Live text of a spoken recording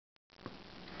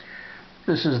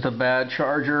This is the bad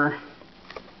charger.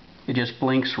 It just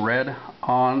blinks red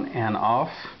on and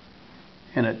off,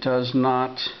 and it does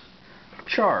not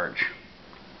charge.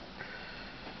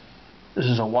 This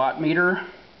is a watt meter.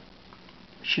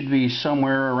 Should be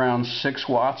somewhere around 6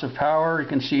 watts of power. You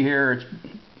can see here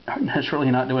it's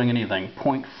really not doing anything.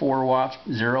 0.4 watts,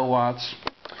 0 watts.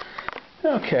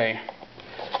 Okay,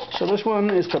 so this one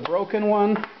is the broken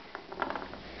one.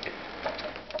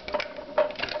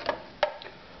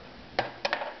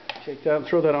 Take that,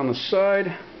 throw that on the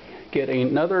side. Get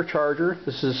another charger.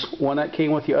 This is one that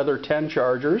came with the other 10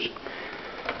 chargers.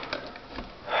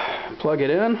 Plug it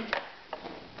in.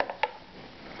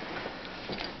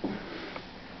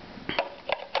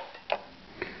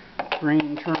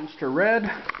 Green turns to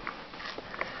red.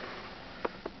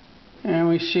 And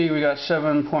we see we got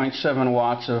 7.7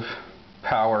 watts of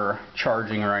power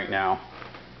charging right now.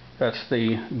 That's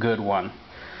the good one.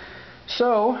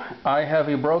 So, I have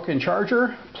a broken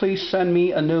charger. Please send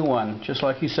me a new one, just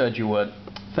like you said you would.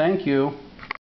 Thank you.